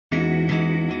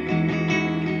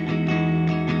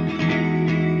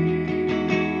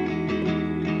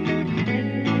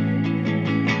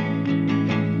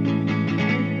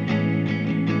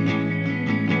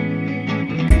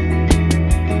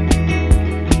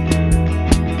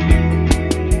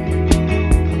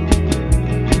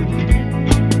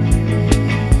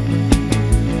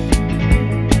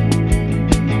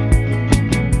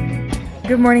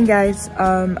morning, guys.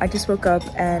 I just woke up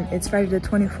and it's Friday the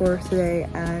 24th today,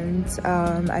 and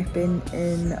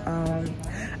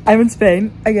I'm in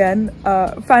Spain again,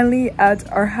 finally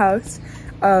at our house.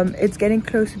 It's getting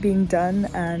close to being done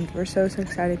and we're so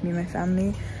excited, me and my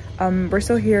family. We're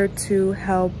still here to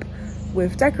help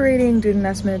with decorating, doing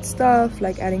last minute stuff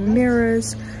like adding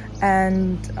mirrors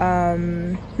and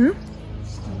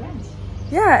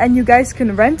yeah, and you guys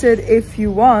can rent it if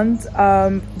you want.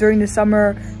 During the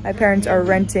summer, my parents are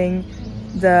renting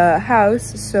the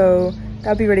house, so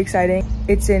that'll be really exciting.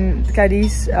 It's in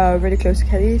Cadiz, really close to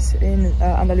Cadiz in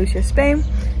Andalusia, Spain.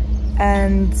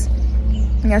 And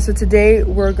yeah, so today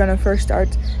we're gonna first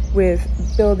start with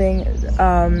building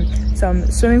some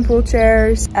swimming pool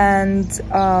chairs and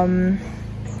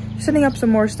setting up some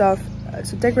more stuff,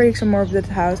 so decorating some more of the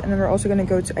house. And then we're also gonna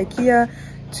go to IKEA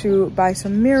to buy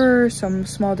some mirrors, some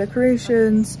small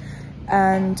decorations,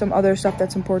 and some other stuff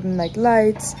that's important like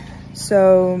lights.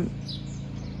 So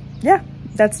yeah,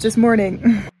 that's this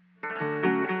morning.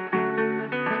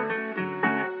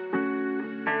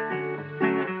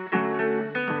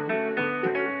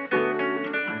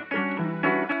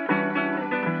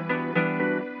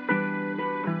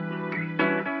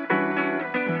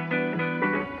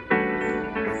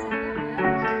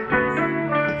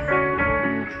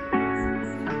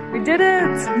 We did it!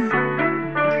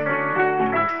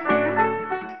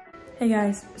 Hey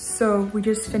guys, so we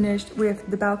just finished with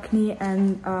the balcony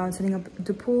and setting up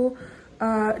the pool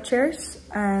chairs,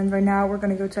 and right now we're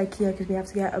gonna go to IKEA because we have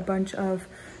to get a bunch of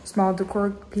small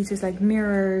decor pieces like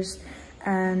mirrors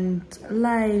and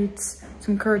lights,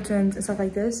 some curtains and stuff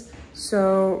like this.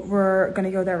 So we're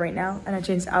gonna go there right now, and I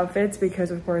changed outfits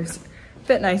because of course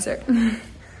fit nicer.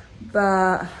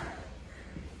 But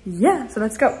yeah, so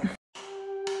let's go.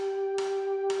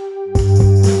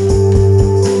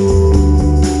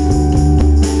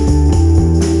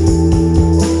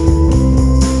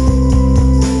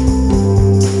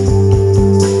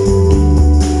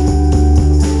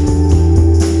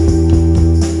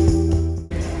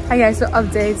 Hi guys, so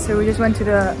update. So we just went to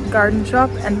the garden shop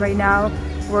and right now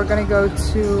we're gonna go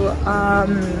to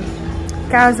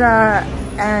Casa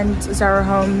and Zara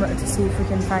Home to see if we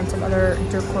can find some other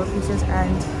decor pieces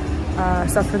and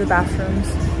stuff for the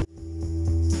bathrooms.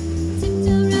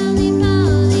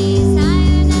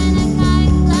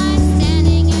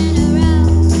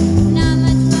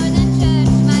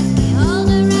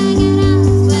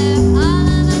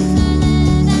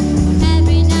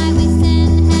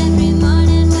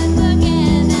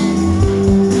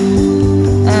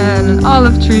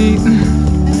 Olive tree.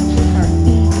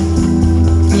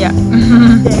 Yeah.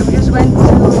 Okay, we just went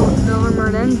to Lower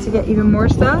Merlin to get even more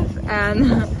stuff,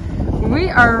 and we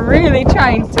are really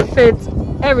trying to fit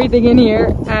everything in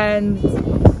here, and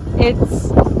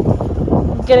it's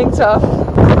getting tough.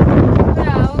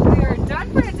 Now we are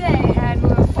done for the day, and we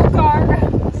have a full car.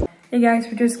 Hey guys,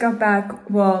 we just got back.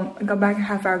 Well, I got back a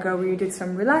half hour ago. We did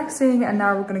some relaxing, and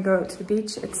now we're gonna go to the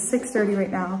beach. It's 6:30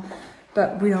 right now.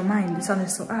 But we don't mind, the sun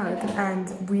is still out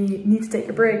and we need to take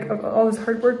a break of all this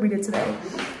hard work we did today.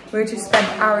 We actually spent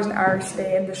hours and hours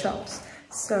today in the shops.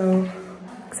 So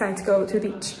excited to go to the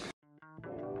beach.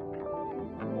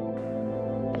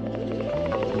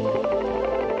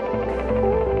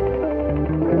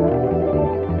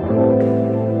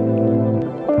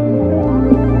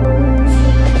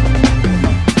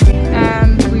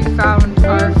 And we found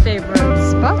our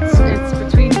favorite spot. It's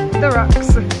between the rocks.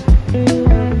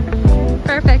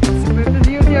 Perfect, with the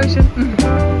view of the ocean.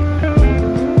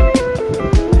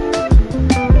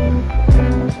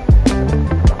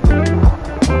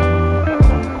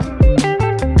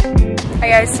 Hi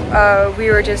guys, we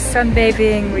were just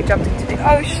sunbathing, we jumped into the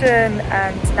ocean,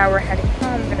 and now we're heading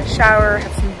home. We're gonna shower,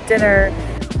 have some dinner.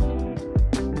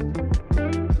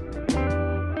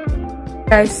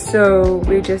 Guys, so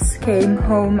we just came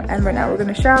home and right now we're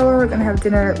gonna shower, we're gonna have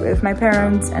dinner with my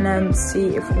parents and then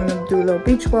see if we're gonna do a little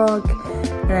beach walk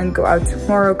and then go out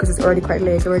tomorrow because it's already quite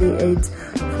late. It's already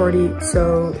 8:40,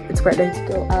 so it's quite late to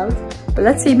go out, but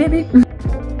let's see, maybe.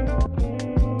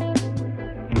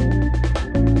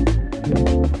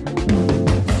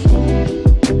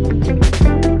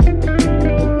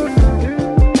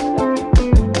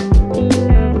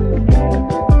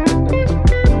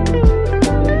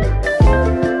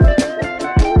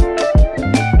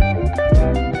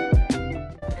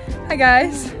 Hi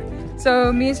guys,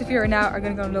 so me and Sofia right now are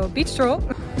gonna go on a little beach stroll.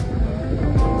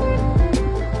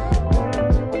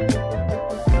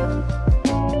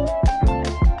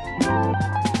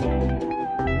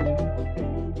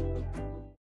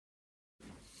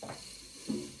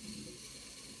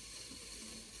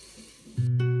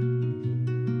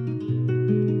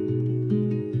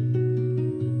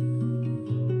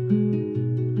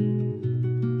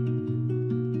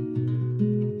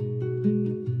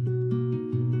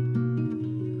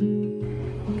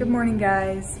 morning,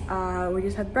 guys. We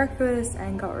just had breakfast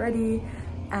and got ready,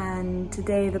 and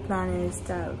today the plan is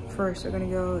that first we're gonna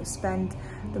go spend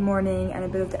the morning and a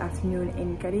bit of the afternoon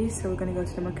in Cadiz. So we're gonna go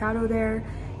to the mercado there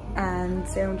and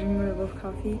stay home, drink a little bit of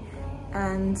coffee,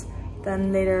 and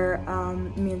then later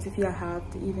me and Sofia have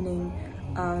the evening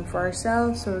for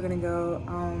ourselves. So we're gonna go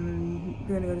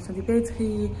to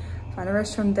Sofia, find a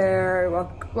restaurant there,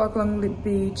 walk along the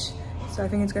beach. So I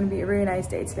think it's gonna be a really nice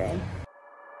day today.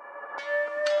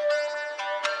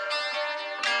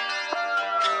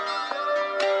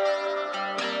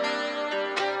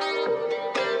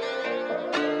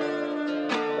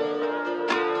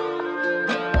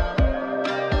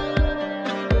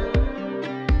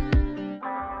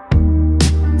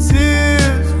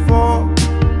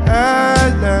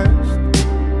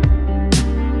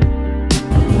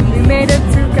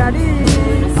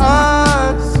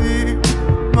 I see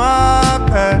my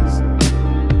past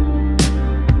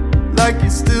like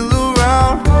it's still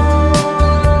around,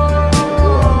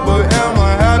 but am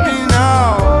I happy now?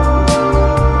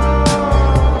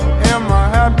 Am I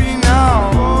happy now?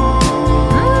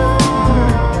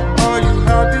 Are you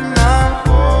happy now?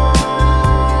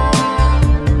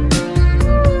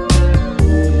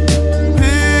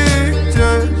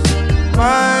 Pictures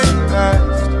might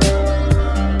last,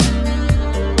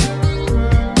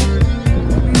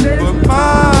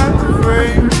 my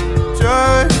frame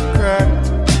just cracked.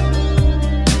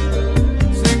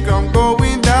 Think I'm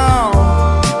going down.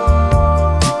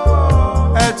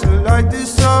 Had to light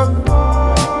this up.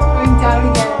 Going down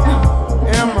again.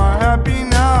 Am I happy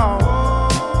now?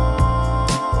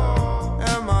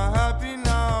 Am I happy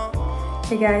now?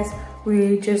 Hey guys,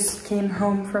 we just came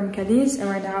home from Cadiz and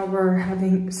right now we're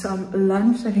having some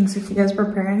lunch. I think Sofia's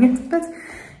preparing it a bit,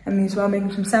 and me as well,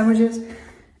 making some sandwiches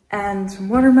and some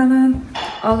watermelon,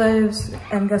 olives,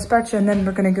 and gazpacho, and then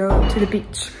we're gonna go to the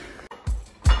beach.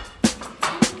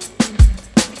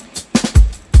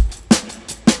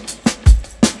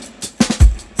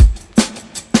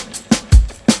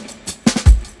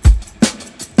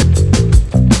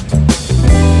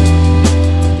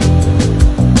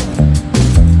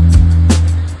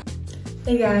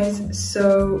 Hey guys,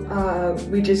 so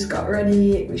we just got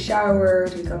ready, we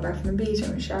showered, we got back from the beach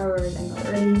and we showered and got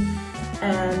ready.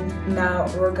 And now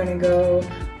we're gonna go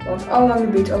walk all along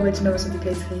the beach, all the way to Nova City,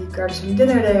 grab some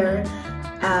dinner there,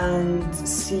 and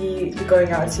see the going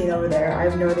out scene over there. I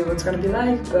have no idea what it's gonna be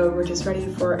like, but we're just ready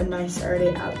for a nice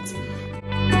Saturday out.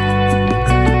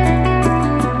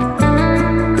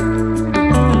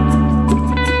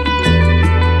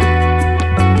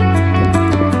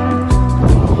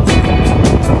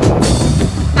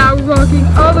 Now we're walking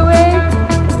all the way